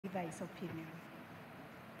His opinion.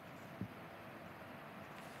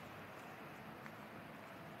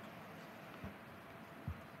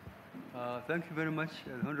 Thank you very much,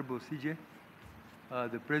 Honorable CJ,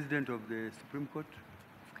 the President of the Supreme Court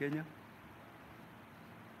of Kenya.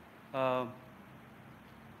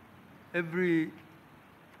 Every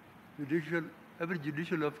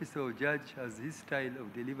judicial officer or judge has his style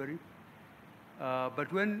of delivery.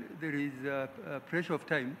 But when there is a pressure of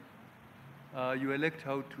time, you elect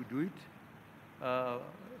how to do it,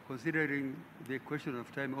 considering the question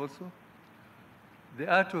of time also. The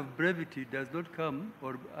art of brevity does not come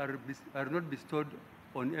or are not bestowed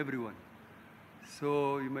on everyone.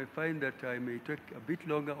 So you may find that I may take a bit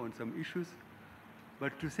longer on some issues,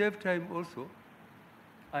 but to save time also,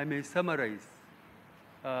 I may summarize.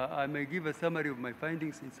 I may give a summary of my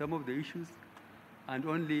findings in some of the issues and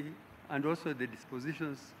also the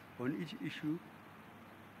dispositions on each issue,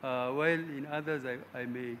 while in others I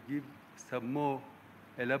may give some more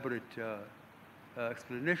elaborate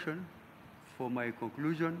explanation for my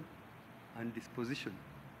conclusion and disposition.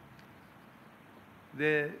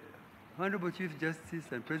 The Honorable Chief Justice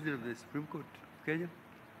and President of the Supreme Court of Kenya,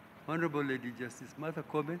 Honorable Lady Justice Martha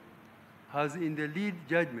Koome, has in the lead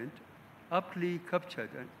judgment aptly captured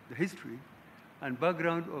the history and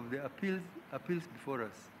background of the appeals before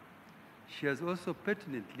us. She has also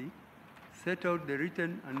pertinently set out the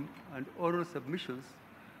written and oral submissions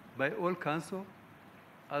by all counsel,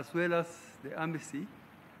 as well as the embassy,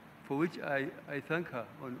 for which I thank her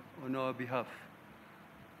on our behalf.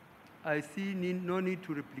 I see no need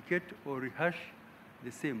to replicate or rehash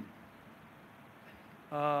the same.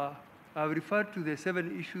 I've referred to the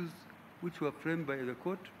 7 issues which were framed by the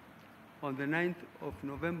court on the 9th of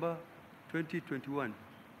November 2021.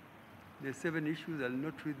 The 7 issues, I'll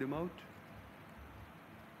not read them out.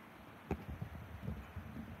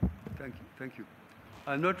 Thank you.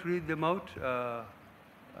 I'll not read them out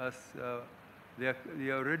as they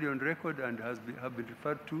are already on record and have been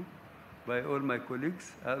referred to by all my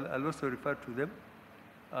colleagues. I'll also refer to them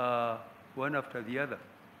one after the other.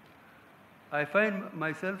 I find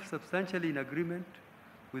myself substantially in agreement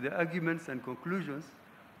with the arguments and conclusions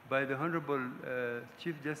by the Honorable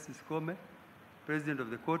Chief Justice Koome, President of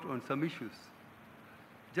the Court, on some issues.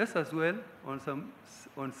 Just as well, on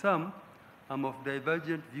some, I'm of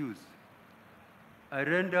divergent views. I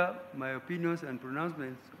render my opinions and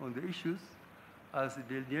pronouncements on the issues as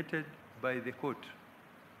delineated by the court.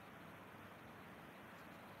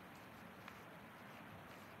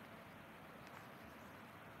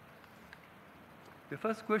 The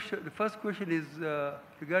first question is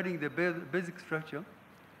regarding the basic structure,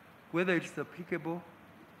 whether it's applicable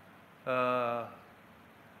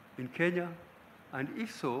in Kenya, and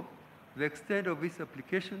if so, the extent of its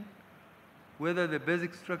application, whether the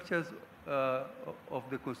basic structures of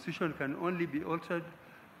the Constitution can only be altered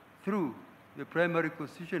through the primary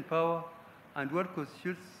constitution power, and what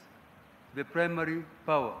constitutes the primary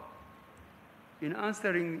power. In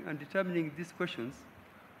answering and determining these questions,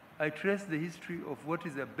 I trace the history of what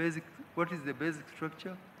is the basic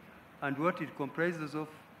structure and what it comprises of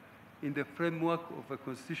in the framework of a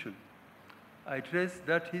constitution. I trace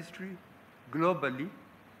that history globally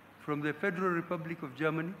from the Federal Republic of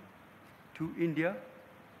Germany to India,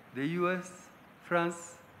 the US,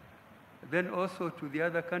 France, then also to the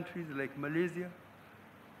other countries like Malaysia,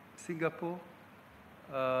 Singapore,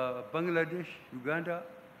 Bangladesh, Uganda,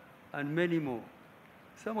 and many more.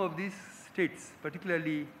 Some of these states,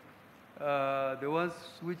 particularly the ones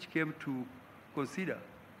which came to consider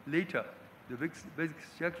later the basic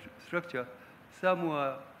structure, some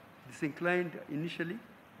were disinclined initially.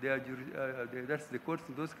 That's the courts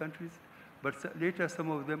in those countries, but later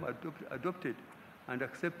some of them adopted and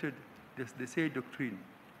accepted the Say doctrine.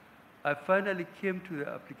 I finally came to the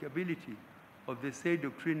applicability of the Say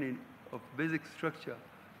doctrine of basic structure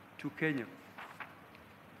to Kenya.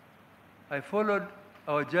 I followed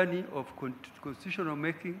our journey of constitutional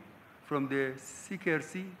making from the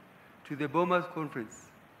CKRC to the Bomas Conference.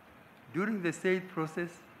 During the Say process,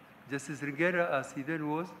 Justice Ringera, as he then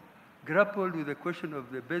was, grappled with the question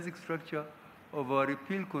of the basic structure of our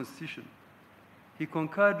repeal constitution. He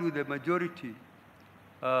concurred with the majority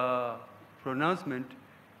pronouncement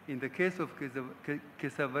in the case of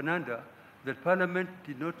Kesavananda that Parliament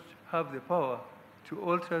did not have the power to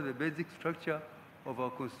alter the basic structure of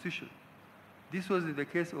our Constitution. This was in the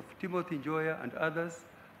case of Timothy Njoya and others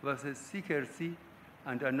versus CKRC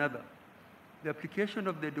and another. The application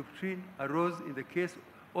of the doctrine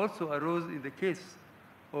also arose in the case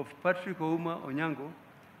of Patrick Ouma Onyango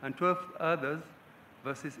and 12 others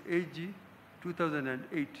versus AG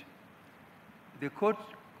 2008. The court,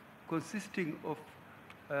 consisting of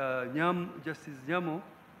Justice Nyamo,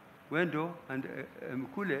 Wendo, and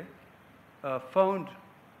Mkule found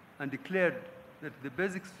and declared that the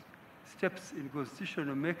basic steps in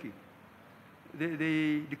constitutional making,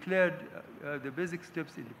 they declared the basic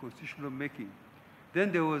steps in the constitutional making.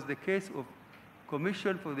 Then there was the case of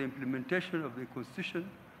Commission for the Implementation of the Constitution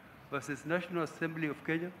versus National Assembly of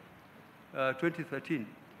Kenya, 2013,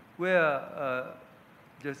 where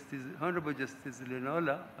Honorable Justice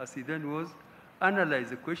Lenaola, as he then was,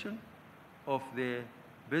 analyzed the question of the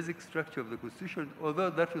basic structure of the Constitution, although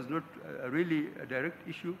that was not really a direct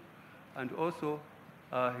issue, and also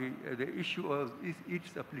the issue of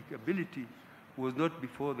its applicability was not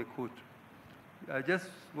before the court. I just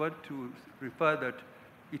want to refer that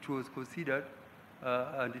it was considered,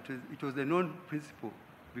 and it was a known principle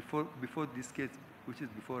before this case, which is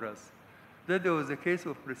before us. Then there was a case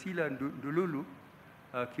of Priscilla Ndululu,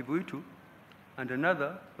 Kivuitu, and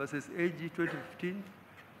another versus AG 2015,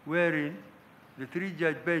 wherein the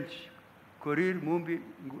three-judge bench, Korir, Mumbi,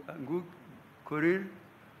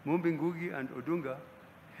 Ngugi, and Odunga,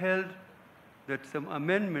 held that some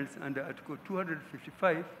amendments under Article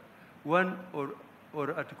 255, 1 or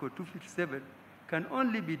Article 257 can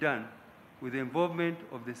only be done with the involvement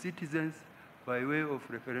of the citizens by way of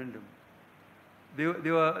referendum. They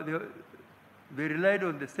relied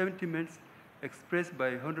on the sentiments expressed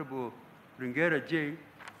by Honorable Ringera J.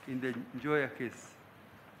 in the Njoya case.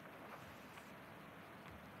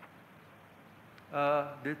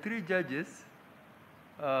 The three judges,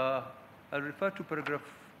 I'll refer to paragraph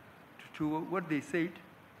to what they said.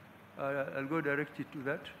 I'll go directly to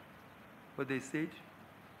that, what they said.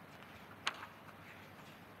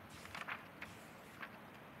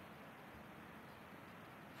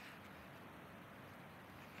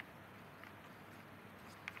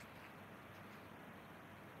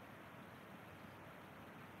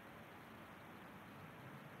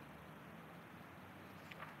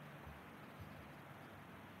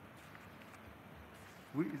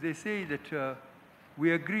 They say that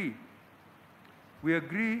we agree with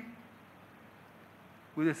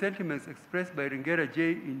the sentiments expressed by Ringera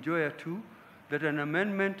J. in Joya 2 that an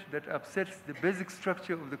amendment that upsets the basic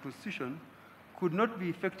structure of the Constitution could not be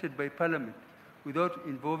effected by Parliament without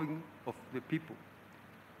involving of the people.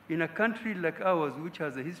 In a country like ours, which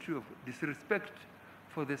has a history of disrespect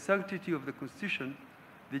for the sanctity of the Constitution,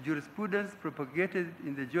 the jurisprudence propagated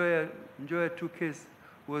in the Joya 2 case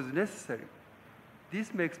was necessary.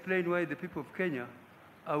 This may explain why the people of Kenya,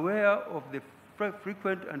 aware of the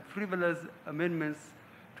frequent and frivolous amendments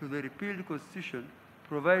to the repealed Constitution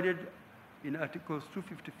provided in Articles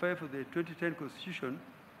 255 of the 2010 Constitution,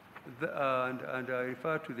 and I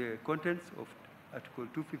refer to the contents of Article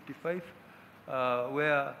 255,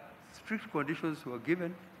 where strict conditions were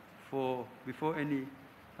given before any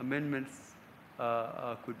amendments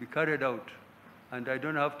could be carried out. And I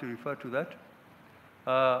don't have to refer to that.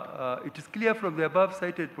 It is clear from the above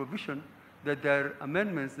cited provision that there are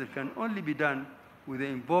amendments that can only be done with the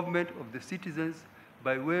involvement of the citizens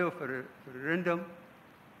by way of a referendum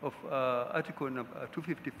of Article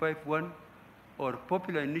 255(1) or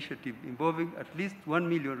popular initiative involving at least 1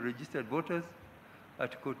 million registered voters,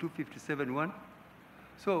 Article 257(1).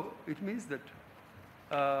 So it means that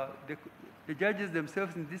the judges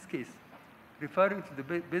themselves in this case, referring to the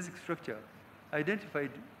basic structure, identified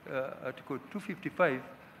Article 255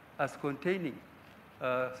 as containing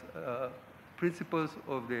principles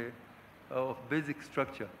of basic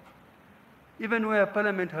structure. Even where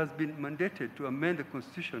Parliament has been mandated to amend the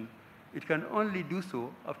Constitution, it can only do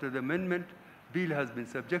so after the amendment bill has been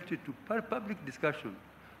subjected to public discussion,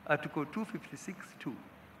 Article 256(2).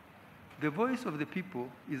 The voice of the people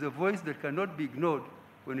is a voice that cannot be ignored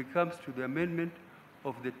when it comes to the amendment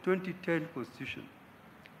of the 2010 Constitution.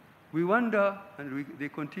 We wonder, and they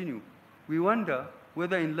continue, we wonder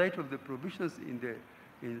whether in light of the provisions in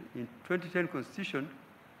 2010 Constitution,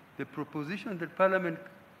 the proposition that Parliament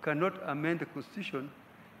cannot amend the Constitution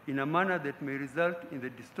in a manner that may result in the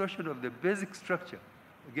distortion of the basic structure,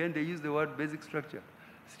 again they use the word basic structure,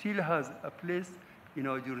 still has a place in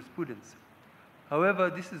our jurisprudence. However,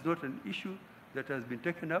 this is not an issue that has been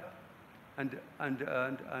taken up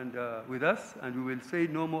with us, and we will say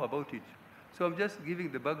no more about it. So I'm just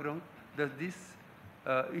giving the background that these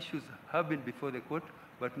issues have been before the court,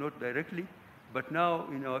 but not directly. But now,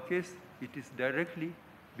 in our case, it is directly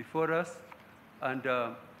before us, and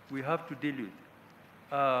we have to deal with.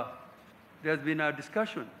 There's been a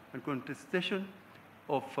discussion and contestation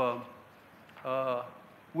of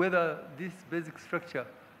whether this basic structure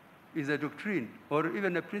is a doctrine or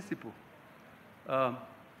even a principle.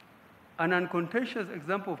 An uncontentious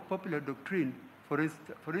example of popular doctrine, for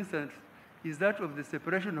instance, is that of the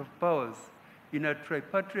separation of powers in a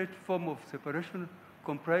tripartite form of separation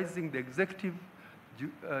comprising the executive,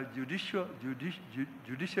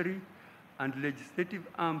 judiciary, and legislative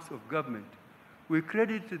arms of government. We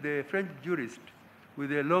credit the French jurist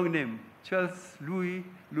with a long name, Charles Louis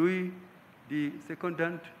de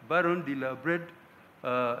Secondant, Baron de la Brede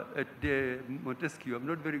de Montesquieu. I'm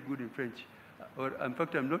not very good in French, or in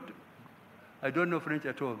fact, I don't know French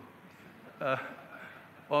at all.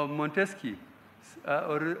 Or Montesquieu,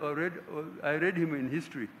 I read him in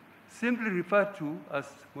history, simply referred to as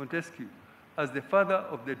Montesquieu, as the father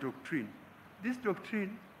of the doctrine. This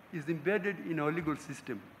doctrine is embedded in our legal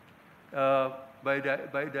system by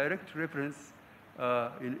direct reference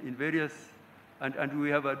in various, and we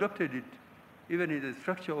have adopted it even in the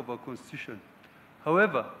structure of our Constitution.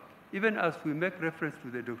 However, even as we make reference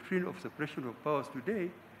to the doctrine of separation of powers today,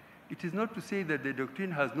 it is not to say that the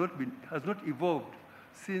doctrine has not evolved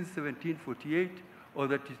since 1748, or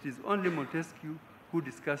that it is only Montesquieu who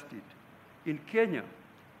discussed it. In Kenya,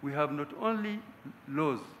 we have not only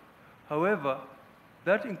laws, however,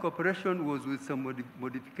 that incorporation was with some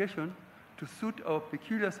modification to suit our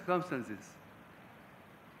peculiar circumstances,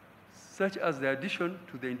 such as the addition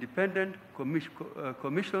to the independent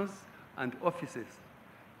commissions and offices.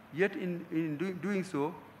 Yet in doing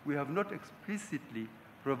so, we have not explicitly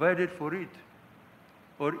provided for it,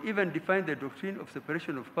 or even defined the doctrine of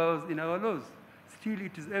separation of powers in our laws. Still,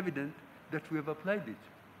 it is evident that we have applied it.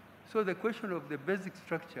 So the question of the basic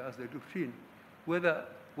structure as a doctrine,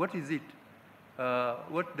 what is it?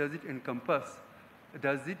 What does it encompass?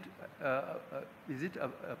 Is it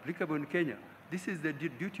applicable in Kenya? This is the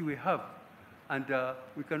duty we have, and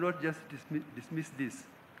we cannot just dismiss this.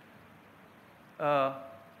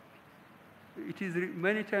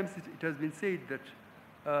 Many times it has been said that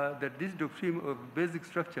this doctrine of basic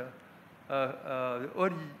structure, the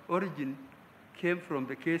origin came from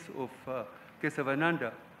the case of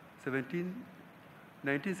Kesavananda,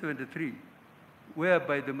 1973,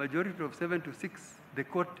 whereby the majority of 7-6, the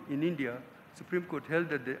court in India, Supreme Court, held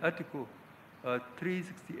that the Article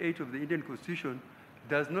 368 of the Indian Constitution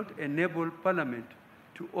does not enable Parliament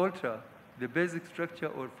to alter the basic structure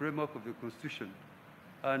or framework of the Constitution.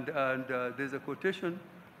 And there's a quotation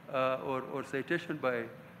or citation by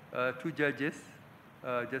two judges,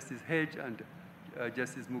 Justice Hedge and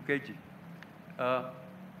Justice Mukeji.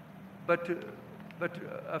 But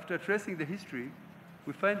after tracing the history,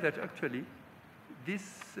 we find that actually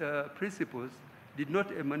these principles did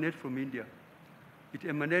not emanate from India. It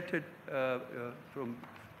emanated from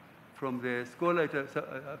the scholar,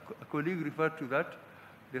 a colleague referred to that,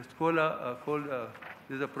 the scholar called,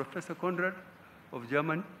 there's a Professor Conrad of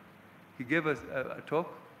Germany. He gave us a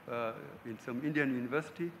talk in some Indian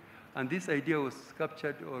university, and this idea was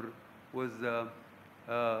captured or was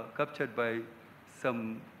captured by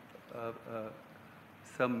some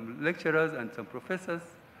lecturers and some professors,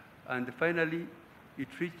 and finally it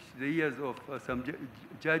reached the ears of some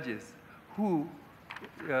judges who,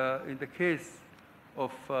 in the case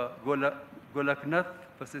of Golaknath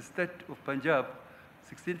versus State of Punjab,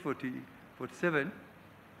 1647,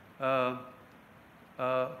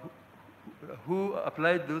 who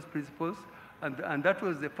applied those principles, and that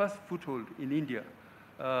was the first foothold in India,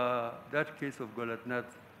 that case of Golaknath.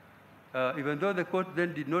 Even though the court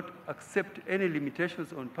then did not accept any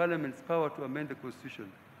limitations on Parliament's power to amend the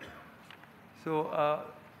Constitution. So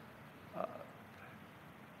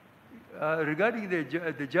regarding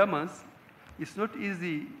the Germans, it's not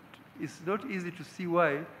easy to see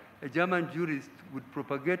why a German jurist would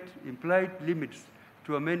propagate implied limits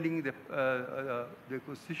to amending the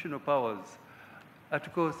constitutional powers.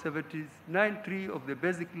 Article 79.3 of the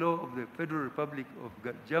Basic Law of the Federal Republic of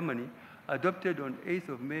Germany, adopted on 8th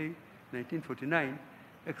of May 1949,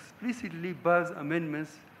 explicitly bars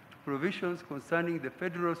amendments to provisions concerning the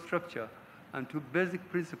federal structure and to basic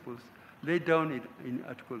principles laid down in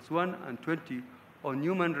Articles 1 and 20 on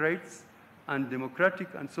human rights and democratic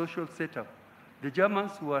and social setup. The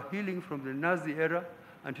Germans were healing from the Nazi era,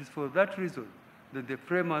 and it is for that reason that the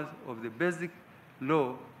framers of the Basic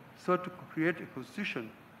Law sought to create a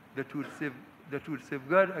constitution that would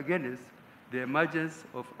safeguard against the emergence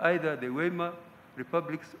of either the Weimar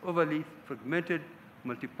Republic's overly fragmented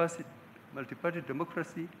multi-party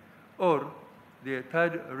democracy or the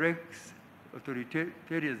Third Reich's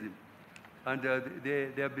authoritarianism. And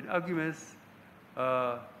there have been arguments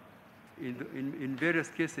in various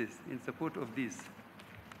cases in support of this.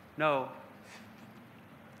 Now,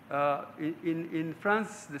 in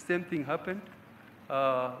France, the same thing happened,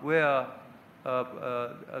 where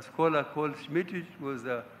a scholar called Schmidt was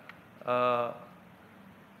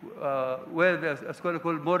where there's a scholar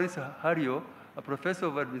called Maurice Hario, a professor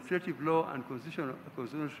of administrative law and constitutional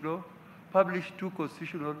law, published 2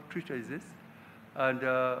 constitutional treatises, and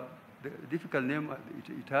the difficult name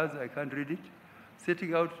it has, I can't read it,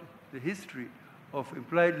 setting out the history of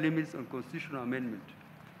implied limits on constitutional amendment.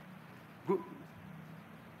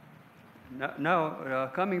 Now,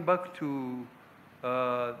 coming back to,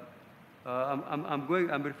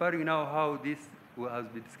 I'm referring now how this has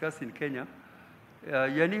been discussed in Kenya.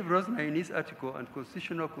 Yaniv Rosner, in his article on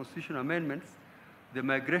constitutional amendments, the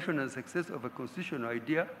migration and success of a constitutional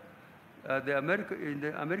idea, in the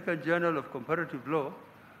American Journal of Comparative Law,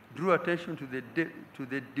 drew attention to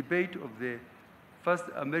the debate of the first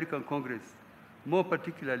American Congress, more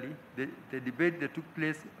particularly the debate that took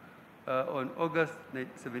place on August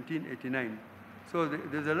 1789. So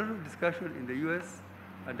there's a lot of discussion in the US,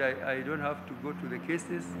 and I don't have to go to the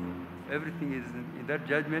cases. Everything is in that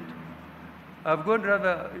judgment. I've gone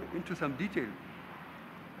rather into some detail.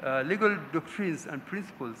 Legal doctrines and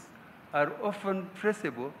principles are often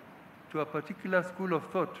traceable to a particular school of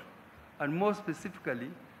thought, and more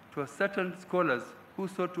specifically, to a certain scholars who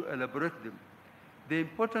sought to elaborate them. The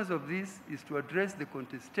importance of this is to address the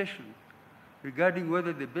contestation regarding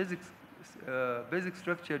whether the basic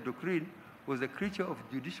structure doctrine was a creature of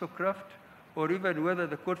judicial craft, or even whether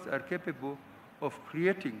the courts are capable of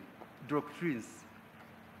creating doctrines.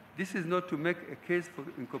 This is not to make a case for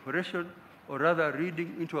incorporation, or rather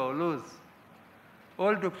reading into our laws.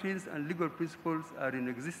 All doctrines and legal principles are in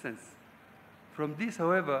existence. From this,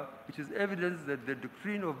 however, it is evidence that the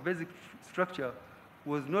doctrine of basic structure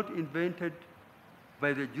was not invented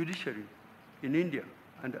by the judiciary in India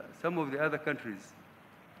and some of the other countries.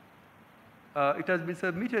 It has been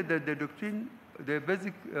submitted that the doctrine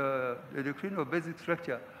of basic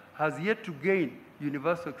structure has yet to gain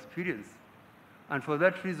universal experience. And for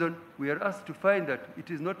that reason, we are asked to find that it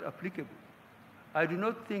is not applicable. I do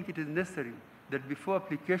not think it is necessary that before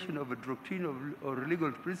application of a doctrine or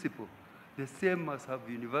legal principle, the same must have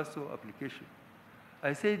universal application.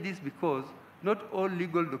 I say this because not all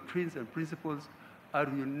legal doctrines and principles are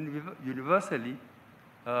universally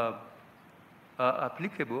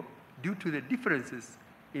applicable due to the differences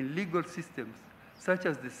in legal systems, such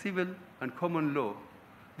as the civil and common law.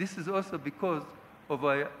 This is also because of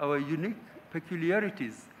our unique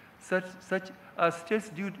peculiarities, such as states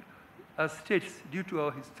due to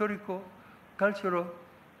our historical, cultural,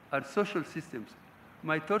 and social systems.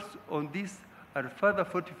 My thoughts on this are further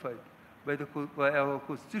fortified by our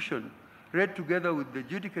Constitution, read together with the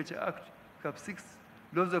Judicature Act, Cap 6,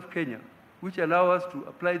 laws of Kenya, which allow us to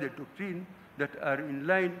apply the doctrine that are in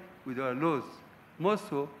line with our laws, more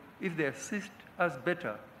so if they assist us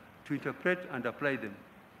better to interpret and apply them.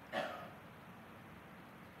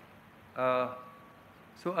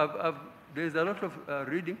 So there's a lot of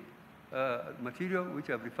reading material which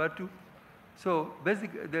I've referred to. So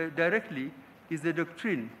directly is the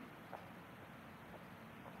doctrine.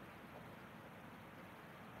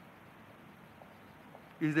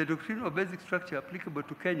 Is the doctrine of basic structure applicable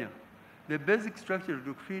to Kenya? The basic structure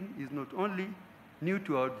doctrine is not only new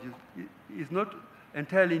to is not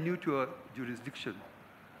entirely new to our jurisdiction.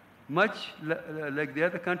 Much like the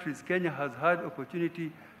other countries, Kenya has had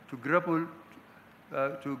opportunity to grapple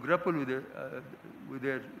with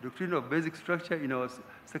the doctrine of basic structure in our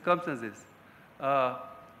circumstances.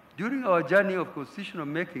 During our journey of constitutional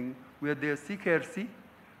making, we had the CKRC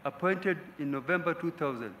appointed in November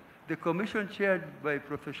 2000. The commission chaired by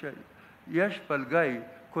Professor Yash Palgai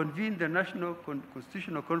convened the National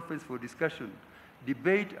Constitutional Conference for discussion,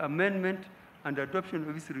 debate, amendment, and adoption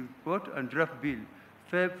of its report and draft bill,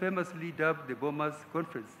 famously dubbed the Bombers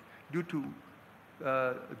Conference, due to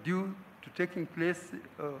taking place,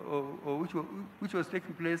 which was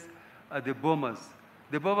taking place at the Bombers.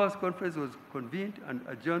 The Bombers Conference was convened and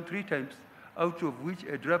adjourned 3 times, out of which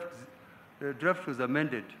a draft was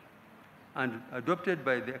amended and adopted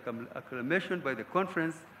by the acclamation by the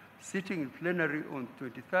conference, sitting in plenary on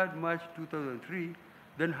 23rd March 2003,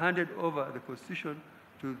 then handed over the Constitution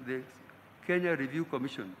to the Kenya Review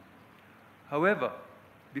Commission. However,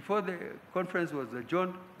 before the conference was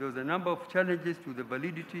adjourned, there was a number of challenges to the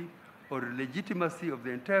validity or legitimacy of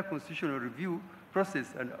the entire constitutional review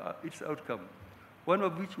process and its outcome, one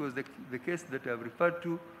of which was the case that I've referred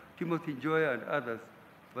to, Timothy Njoya and others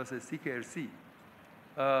versus CKRC.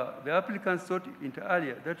 The applicants sought inter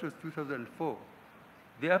alia, that was 2004.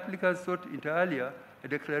 The applicants sought inter alia a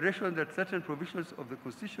declaration that certain provisions of the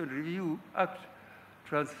Constitutional Review Act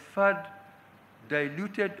transferred,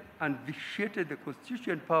 diluted, and vitiated the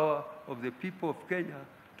constitutional power of the people of Kenya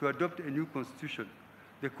to adopt a new constitution.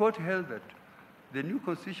 The court held that the new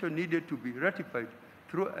constitution needed to be ratified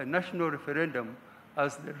through a national referendum,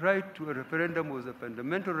 as the right to a referendum was a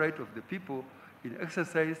fundamental right of the people in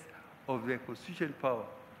exercise of their constitutional power.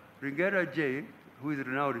 Ringera J., who is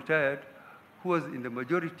now retired, who was in the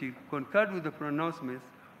majority, concurred with the pronouncements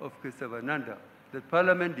of Kesavananda that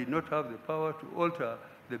Parliament did not have the power to alter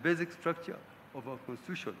the basic structure of our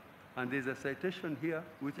Constitution. And there's a citation here,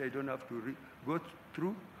 which I don't have to go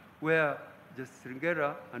through, where Justice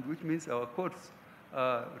Ringera, and which means our courts,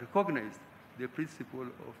 recognized the principle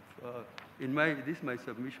of, this is my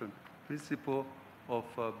submission, principle of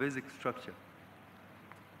basic structure.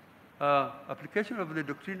 Application of the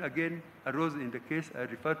doctrine again arose in the case I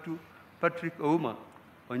referred to, Patrick Ouma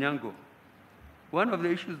Onyango. One of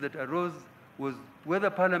the issues that arose was whether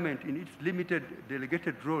Parliament, in its limited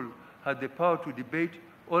delegated role, had the power to debate,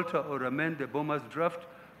 alter, or amend the Boma's draft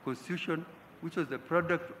constitution, which was the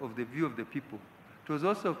product of the view of the people. It was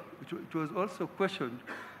also questioned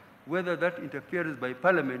whether that interference by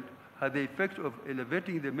Parliament had the effect of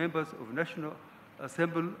elevating the members of National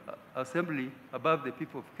Assembly above the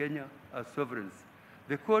people of Kenya as sovereigns.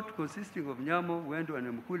 The court, consisting of Nyamo, Wendo,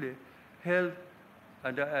 and Mkule, held,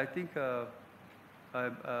 and I think I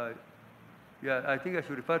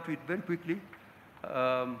should refer to it very quickly.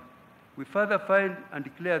 We further find and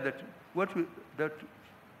declare that what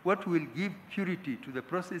will give purity to the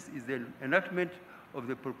process is the enactment of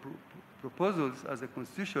the proposals as a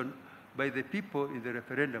constitution by the people in the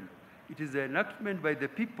referendum. It is the enactment by the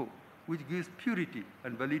people which gives purity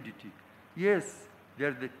and validity. Yes, they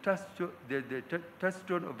are the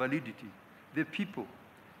touchstone of validity, the people.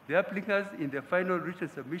 The applicants in their final written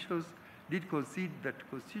submissions did concede that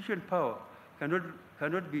constitutional power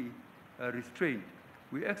cannot be restrained.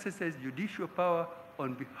 We exercise judicial power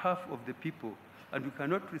on behalf of the people, and we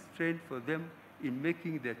cannot restrain for them in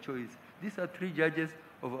making their choice. These are three judges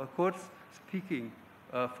of our courts speaking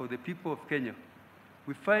for the people of Kenya.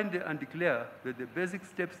 We find and declare that the basic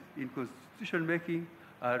steps in constitution making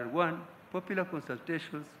are 1, popular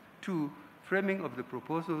consultations, 2, framing of the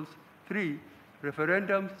proposals, 3,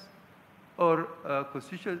 referendums or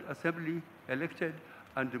constitutional assembly elected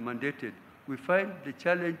and mandated. We find the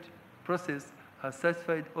challenge process has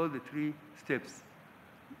satisfied all the 3 steps.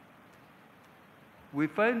 We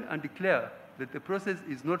find and declare that the process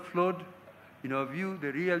is not flawed. In our view,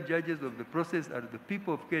 the real judges of the process are the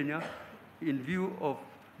people of Kenya in view of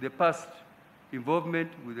the past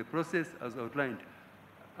involvement with the process as outlined.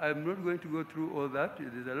 I'm not going to go through all that.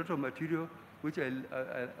 There's a lot of material which I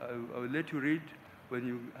will let you read when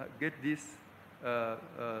you get this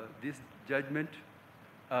judgment.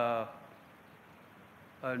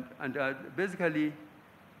 Basically,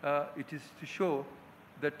 it is to show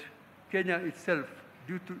that Kenya itself,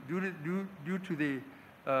 due to the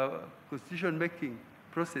constitution-making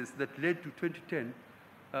process that led to 2010,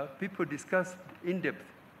 people discussed in depth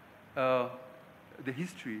the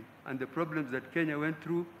history and the problems that Kenya went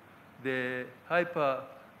through, the hyper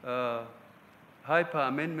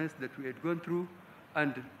amendments that we had gone through,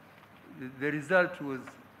 and the result was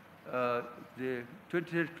the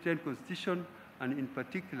 2010 Constitution, and in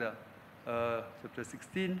particular, Chapter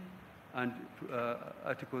 16 and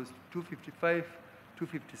Articles 255,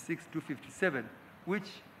 256, 257, which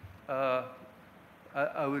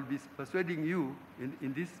I will be persuading you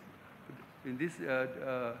in this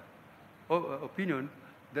opinion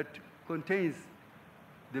that contains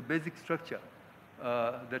the basic structure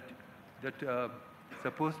that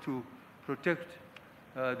supposed to protect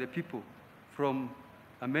the people from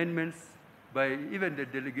amendments by even the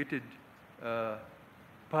delegated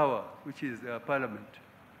power, which is Parliament.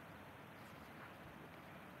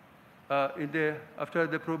 After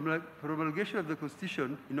the promulgation of the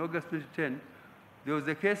Constitution in August 2010, there was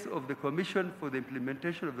a case of the Commission for the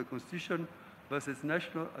Implementation of the Constitution versus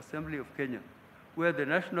National Assembly of Kenya, where the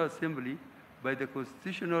National Assembly, by the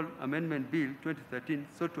Constitutional Amendment Bill 2013,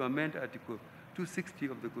 sought to amend Article 260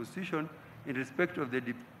 of the Constitution in respect of the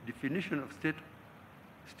definition of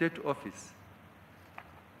state office.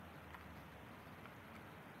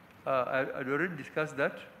 I'd already discussed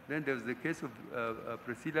that. Then there was the case of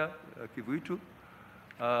Priscilla Kivuitu.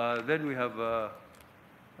 Then we have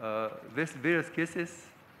various cases.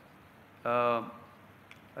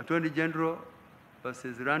 Attorney General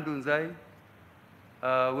versus Randu Nzai,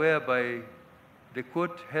 whereby the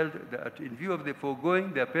court held that in view of the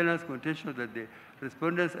foregoing, the appellant's contention that the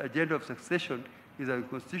respondent's agenda of succession is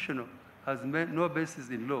unconstitutional has no basis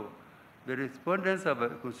in law. The respondents have a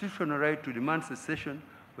constitutional right to demand succession,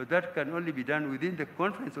 but that can only be done within the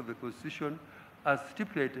confines of the Constitution as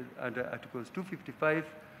stipulated under Articles 255,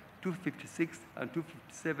 256, and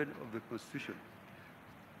 257 of the Constitution.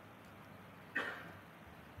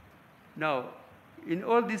 Now, in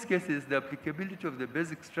all these cases, the applicability of the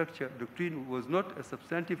basic structure doctrine was not a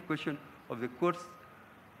substantive question of the courts.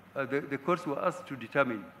 The courts were asked to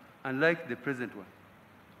determine, unlike the present one.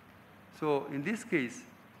 So in this case,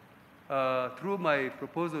 through my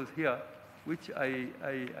proposals here, which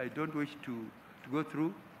I don't wish to go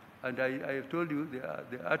through, and I have told you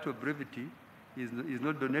the art of brevity is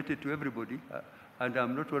not donated to everybody, and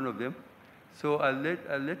I'm not one of them. So I'll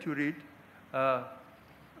let you read.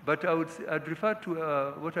 But I'd refer to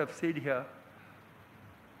what I've said here.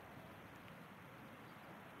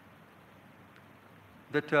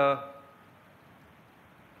 That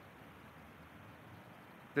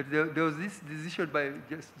there was this decision by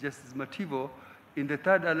Justice Mativo in the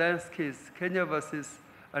Third Alliance case, Kenya versus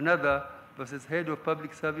another versus Head of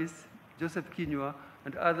Public Service, Joseph Kinyua,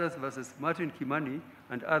 and others versus Martin Kimani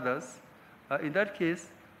and others. In that case,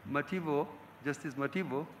 Justice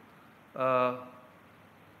Mativo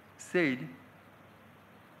said,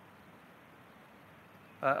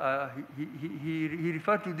 he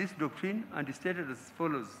referred to this doctrine and he stated as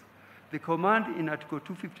follows: the command in Article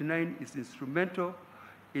 259 is instrumental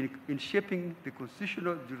in shaping the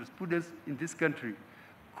constitutional jurisprudence in this country.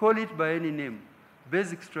 Call it by any name,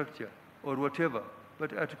 basic structure, or whatever,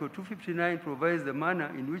 but Article 259 provides the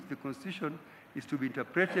manner in which the Constitution is to be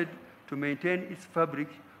interpreted to maintain its fabric,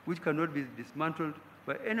 which cannot be dismantled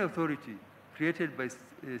by any authority created by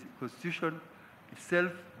the Constitution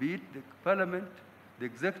itself, be it the Parliament, the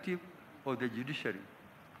Executive, or the Judiciary.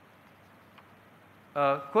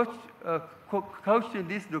 Couched in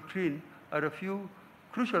this doctrine are a few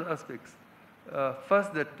crucial aspects.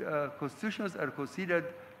 First, that constitutions are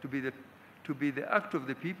considered to be the act of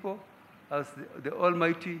the people as the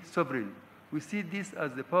almighty sovereign. We see this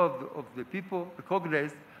as the power of the people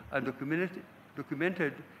recognized and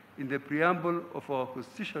documented in the preamble of our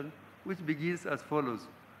Constitution, which begins as follows,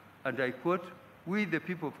 and I quote, "We, the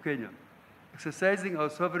people of Kenya, exercising our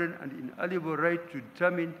sovereign and inalienable right to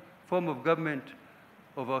determine form of government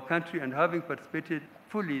of our country and having participated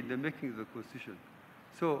fully in the making of the Constitution."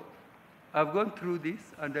 So I've gone through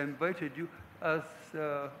this and I invited you, as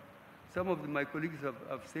some of my colleagues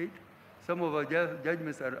have said, some of our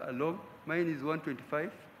judgments are long. Mine is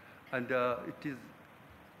 125, and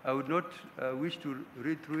I would not wish to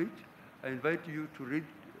read through it. I invite you to read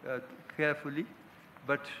carefully,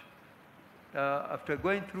 but after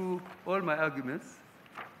going through all my arguments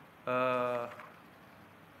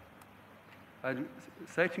and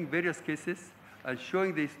citing various cases and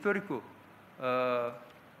showing the historical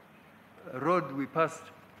road we passed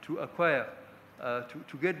to acquire,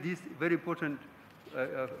 to get this very important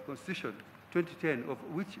Constitution 2010, of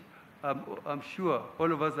which I'm sure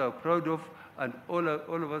all of us are proud of and all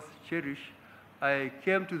of us cherish, I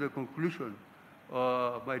came to the conclusion,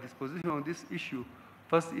 my disposition on this issue,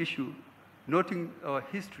 first issue, noting our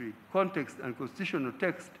history, context, and constitutional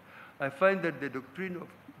text, I find that the doctrine of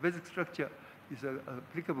basic structure is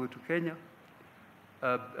applicable to Kenya.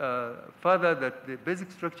 Further, that the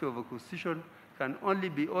basic structure of a constitution can only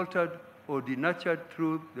be altered or denatured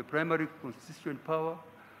through the primary constituent power.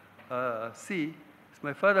 C, it's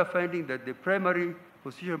my further finding that the primary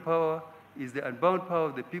constitutional power is the unbound power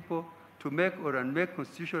of the people to make or unmake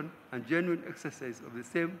constitution, and genuine exercise of the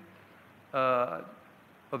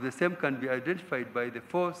same can be identified by the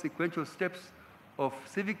 4 sequential steps of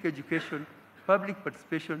civic education, public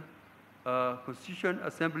participation, constitution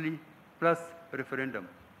assembly, plus referendum.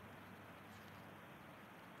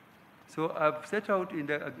 So I've set out in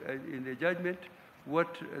the judgment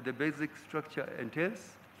what the basic structure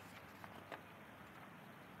entails.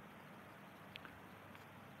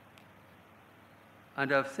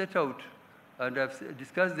 And I've set out and I've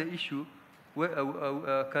discussed the issue,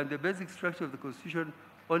 can the basic structure of the Constitution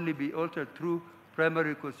only be altered through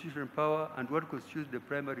primary constitutional power, and what constitutes the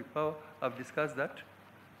primary power? I've discussed that,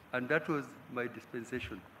 and that was my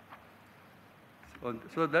dispensation.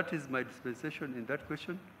 So that is my dispensation in that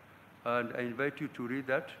question, and I invite you to read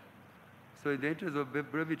that. So in the interest of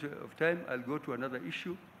brevity of time, I'll go to another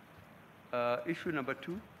issue. Issue number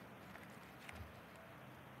 2.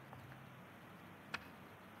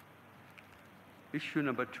 Issue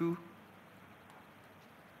number 2,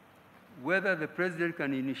 whether the President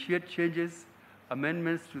can initiate changes,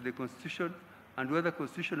 amendments to the Constitution, and whether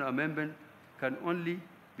constitutional amendment can only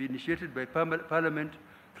be initiated by Parliament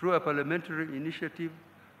through a parliamentary initiative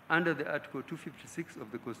under the Article 256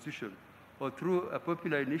 of the Constitution, or through a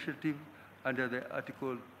popular initiative under the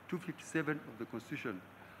Article 257 of the Constitution.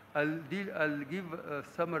 I'll give a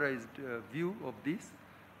summarized view of this,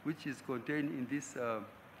 which is contained in this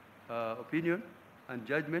opinion and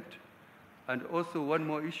judgment, and also one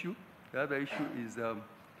more issue. The other issue is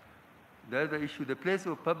The other issue, the place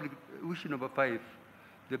of public, issue number 5,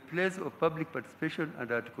 the place of public participation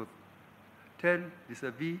under Article 10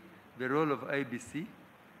 vis-a-vis the role of IBC.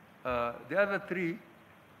 The other 3,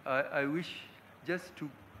 I wish just to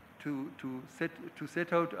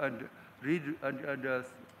set out and read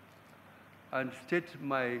and state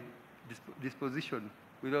my disposition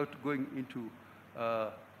without going into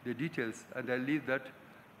the details, and I leave that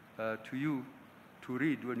to you to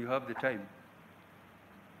read when you have the time.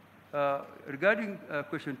 Regarding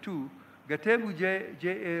question 2, Gatembu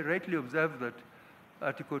JA rightly observed that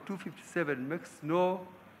Article 257 makes no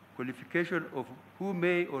qualification of who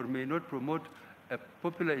may or may not promote a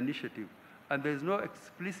popular initiative, and there is no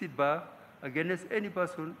explicit bar against any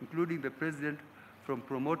person, including the President, from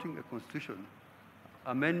promoting a constitution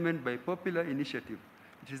amendment by popular initiative.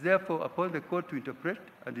 It is therefore upon the court to interpret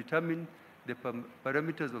and determine the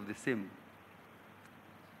parameters of the same.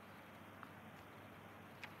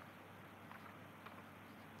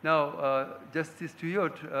 Now, Justice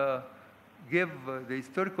Tuyot gave the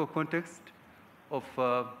historical context of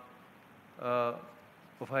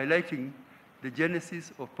highlighting the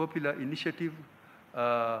genesis of popular initiative,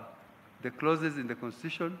 the clauses in the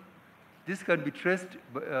Constitution. This can be traced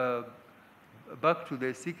back to the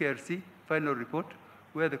CKRC final report,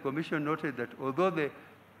 where the Commission noted that although the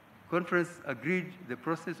conference agreed the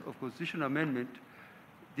process of constitutional amendment,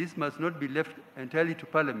 this must not be left entirely to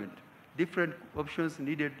Parliament. Different options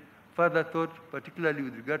needed further thought, particularly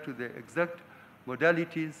with regard to the exact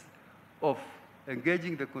modalities of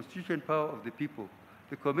engaging the constituent power of the people.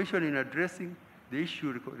 The Commission, in addressing the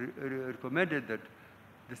issue, recommended that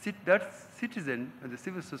citizen and the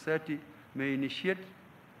civil society may initiate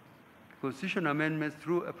constitutional amendments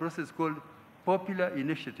through a process called popular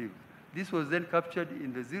initiative. This was then captured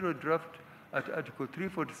in the zero draft at Article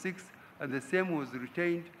 346, and the same was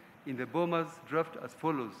retained in the Boma's draft as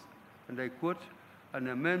follows, and I quote, an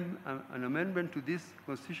amendment to this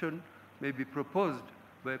constitution may be proposed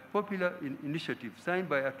by popular initiative signed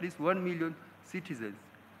by at least 1 million citizens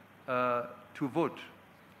to vote.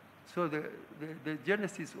 So the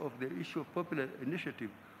genesis of the issue of popular initiative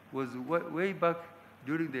was way back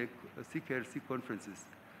during the CKRC conferences.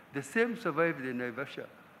 The same survived the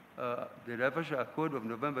Naivasha Accord of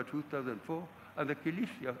November 2004 and the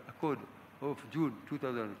Kilifi Accord of June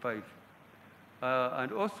 2005.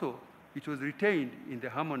 And also, it was retained in the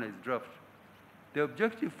harmonized draft. The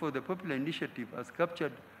objective for the popular initiative, as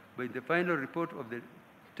captured by the final report of the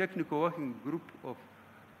Technical Working Group of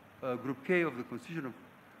Group K of the Constitution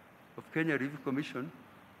of Kenya Review Commission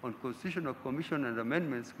on Constitutional Commission and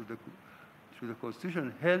Amendments to the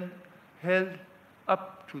Constitution held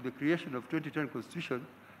up to the creation of 2010 Constitution,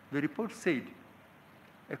 the report said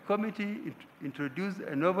a committee introduced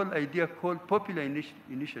a novel idea called popular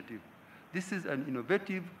initiative. This is an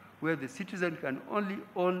innovative where the citizen can only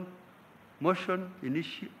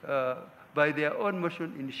by their own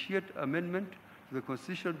motion initiate amendment to the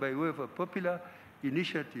Constitution by way of a popular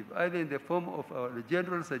initiative, either in the form of a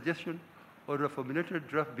general suggestion or a formulated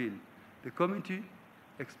draft bill. The committee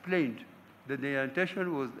explained that their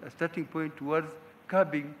intention was a starting point towards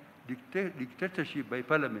curbing dictatorship by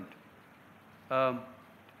Parliament.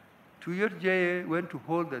 Tuyot JA went to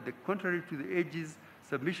hold that, contrary to the AG's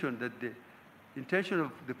submission that the intention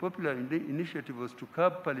of the popular initiative was to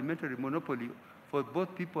curb parliamentary monopoly for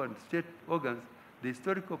both people and state organs, the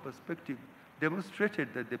historical perspective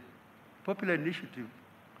demonstrated that the popular initiative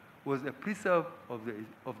was a preserve of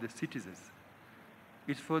the citizens.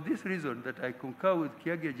 It's for this reason that I concur with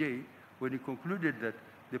Kiage J when he concluded that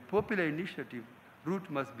the popular initiative route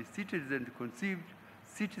must be citizen-conceived,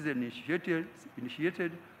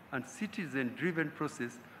 citizen-initiated, and citizen-driven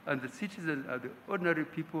process, and the citizens are the ordinary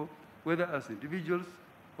people, whether as individuals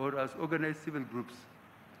or as organized civil groups.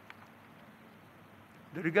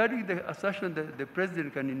 Regarding the assertion that the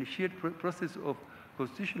President can initiate process of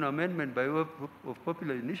constitutional amendment by way of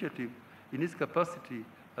popular initiative in his capacity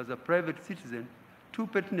as a private citizen, two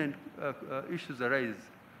pertinent issues arise.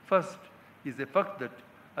 First is the fact that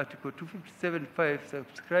Article 257.5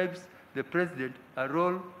 subscribes the President a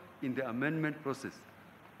role in the amendment process.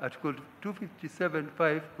 Article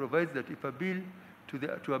 257.5 provides that if a bill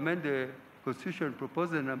to amend the Constitution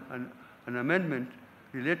proposes an amendment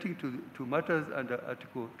relating to matters under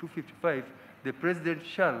Article 255, the President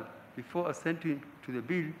shall, before assenting to the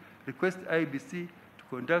bill, request IBC to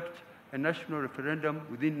conduct a national referendum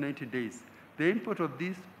within 90 days. The import of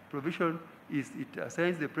this provision is it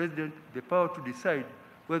assigns the President the power to decide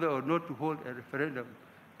whether or not to hold a referendum.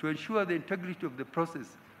 To ensure the integrity of the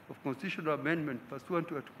process of constitutional amendment pursuant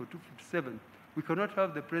to Article 257, we cannot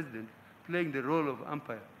have the President playing the role of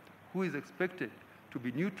umpire, who is expected to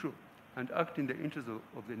be neutral and act in the interest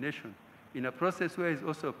of the nation, in a process where he's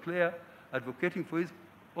also a player advocating for his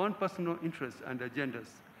own personal interests and agendas.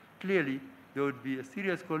 Clearly, there would be a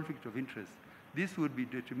serious conflict of interest. This would be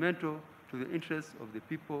detrimental to the interests of the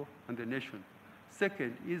people and the nation.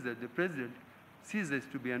 Second is that the president ceases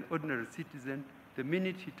to be an ordinary citizen the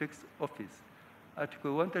minute he takes office.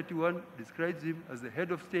 Article 131 describes him as the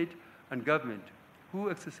head of state and government who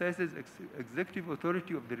exercises executive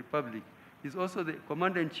authority of the Republic. He is also the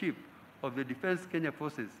commander-in-chief of the Defense Kenya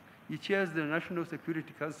Forces. He chairs the National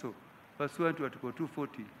Security Council pursuant to Article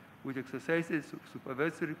 240, which exercises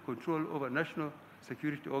supervisory control over national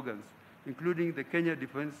security organs, including the Kenya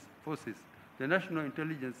Defense Forces, the National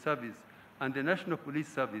Intelligence Service, and the National Police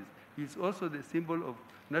Service. He is also the symbol of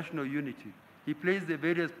national unity. He plays the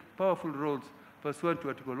various powerful roles pursuant to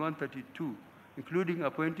Article 132, including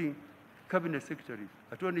appointing cabinet secretaries,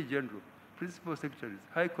 attorney general, principal secretaries,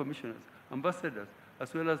 high commissioners, ambassadors,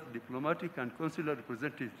 as well as diplomatic and consular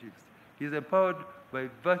representatives. He is empowered by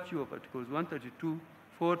virtue of Articles 132,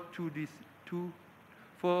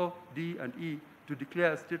 4D and E to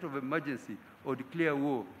declare a state of emergency or declare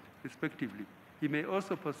war, respectively. He may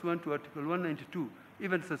also, pursuant to Article 192,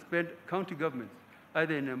 even suspend county governments,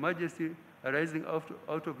 either in emergency arising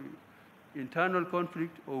out of internal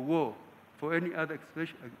conflict or war, for any other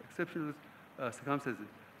exceptional circumstances.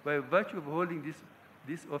 By virtue of holding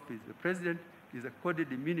this office, the president is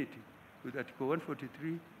accorded immunity with Article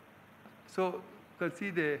 143. So you can see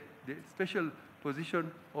the special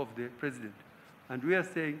position of the president. And we are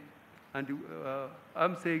saying, and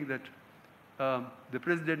I'm saying that the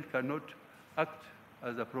president cannot act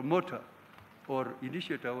as a promoter or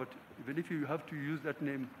initiator, even if you have to use that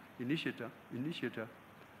name, initiator,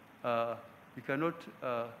 he cannot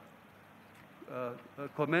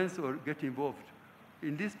commence or get involved.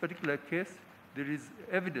 In this particular case, there is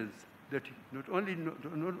evidence that not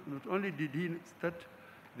only did he start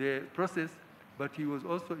the process, but he was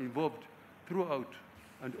also involved throughout,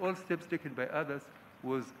 and all steps taken by others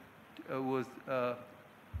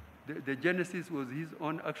the genesis was his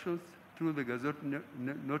own actions through the Gazette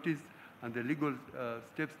notice and the legal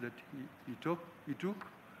steps that he took.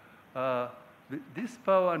 This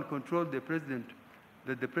power and control that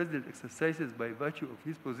the president exercises by virtue of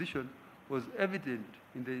his position was evident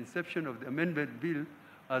in the inception of the amendment bill,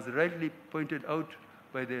 as rightly pointed out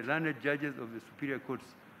by the learned judges of the superior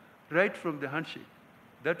courts. Right from the handshake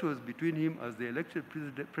that was between him as the elected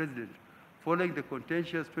president following the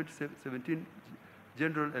contentious 2017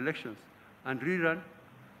 general elections and rerun,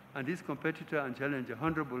 and his competitor and challenger,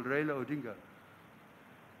 Honorable Raila Odinga.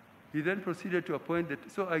 He then proceeded to appoint that.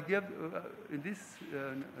 So I gave, in this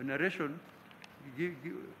narration,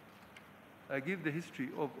 I give the history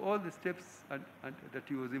of all the steps and that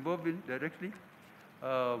he was involved in directly,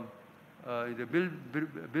 in the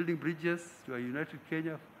building bridges to a united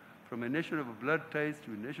Kenya, from a nation of blood ties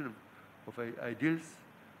to a nation of ideals,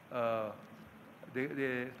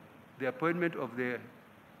 the appointment of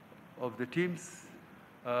the teams,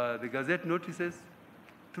 the Gazette notices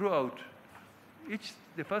throughout.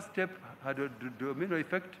 The first step had a domino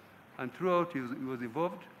effect, and throughout he was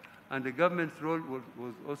involved, and the government's role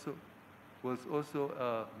was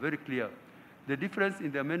also very clear. The difference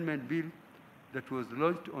in the amendment bill that was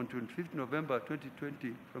launched on 25th November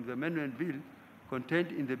 2020 from the amendment bill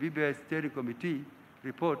contained in the BBI Steering Committee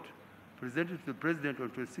report presented to the President on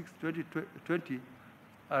 26, 2020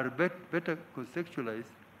 are better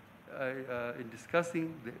contextualized in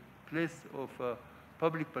discussing the place of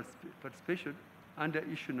public participation under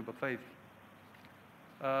issue number 5.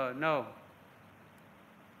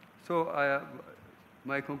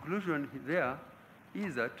 My conclusion there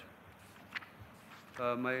is that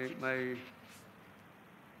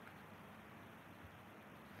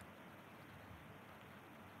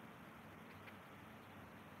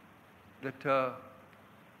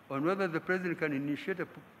on whether the President can initiate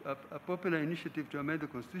a popular initiative to amend the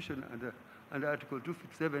Constitution under Article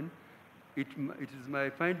 257, it is my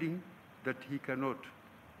finding that he cannot.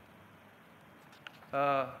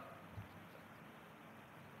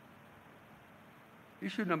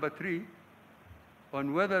 Issue number 3,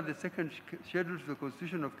 on whether the second schedule to the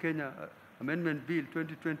Constitution of Kenya, Amendment Bill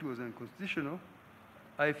 2020, was unconstitutional,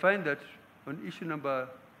 I find that on issue number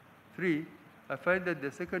 3, I find that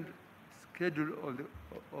the second schedule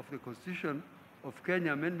of the Constitution of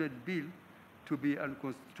Kenya Amendment Bill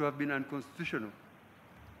to have been unconstitutional.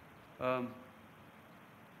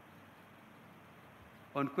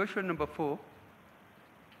 On question number 4,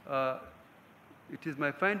 it is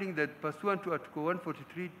my finding that pursuant to Article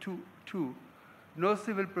 143(2), no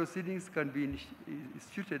civil proceedings can be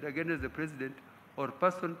instituted against the President or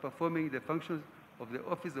person performing the functions of the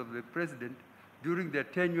office of the President during their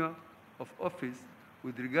tenure of office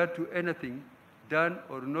with regard to anything done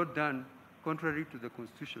or not done contrary to the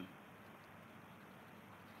Constitution.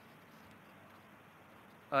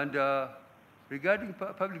 And regarding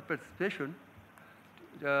public participation,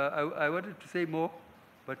 I wanted to say more,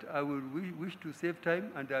 but I will wish to save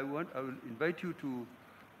time, and I will invite you to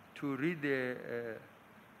read the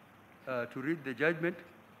judgment.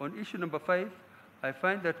 On issue number 5, I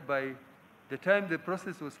find that by the time the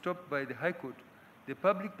process was stopped by the High Court, the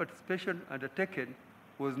public participation undertaken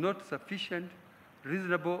was not sufficient,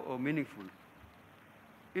 reasonable, or meaningful.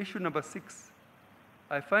 Issue number 6,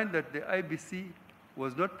 I find that the IBC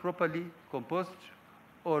was not properly composed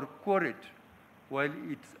or quoried while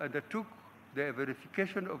it undertook the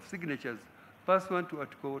verification of signatures pursuant to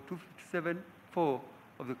Article 257(4)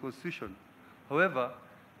 of the Constitution. However,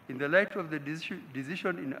 in the light of the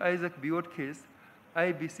decision in Isaac Biot case,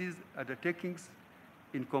 IBC's undertakings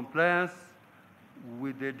in compliance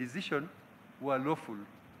with the decision were lawful.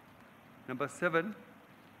 Number 7,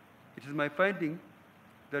 it is my finding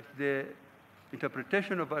that the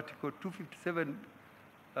interpretation of Article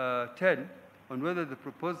 257(10) on whether the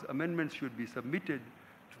proposed amendments should be submitted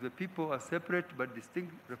to the people as separate but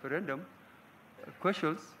distinct referendum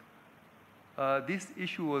questions, this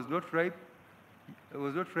issue was not ripe.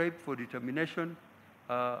 Was not ripe for determination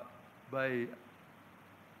for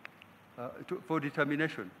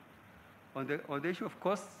determination. On the issue of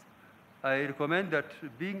costs, I recommend that,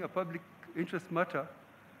 being a public interest matter,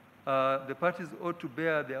 the parties ought to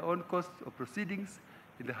bear their own costs of proceedings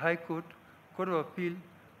in the High Court, Court of Appeal,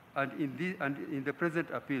 and in the present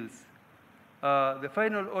appeals. The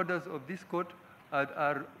final orders of this court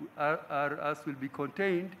are as will be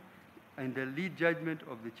contained in the lead judgment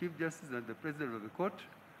of the Chief Justice and the President of the Court,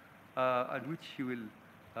 and which he will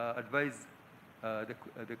advise the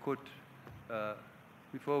court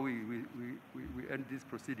before we end these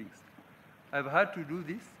proceedings. I've had to do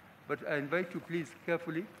this, but I invite you please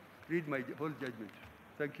carefully read my whole judgment.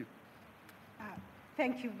 Thank you.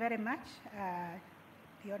 Thank you very much,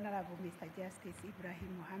 the Honorable Mr. Justice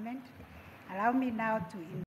Ibrahim Mohamed. Allow me now to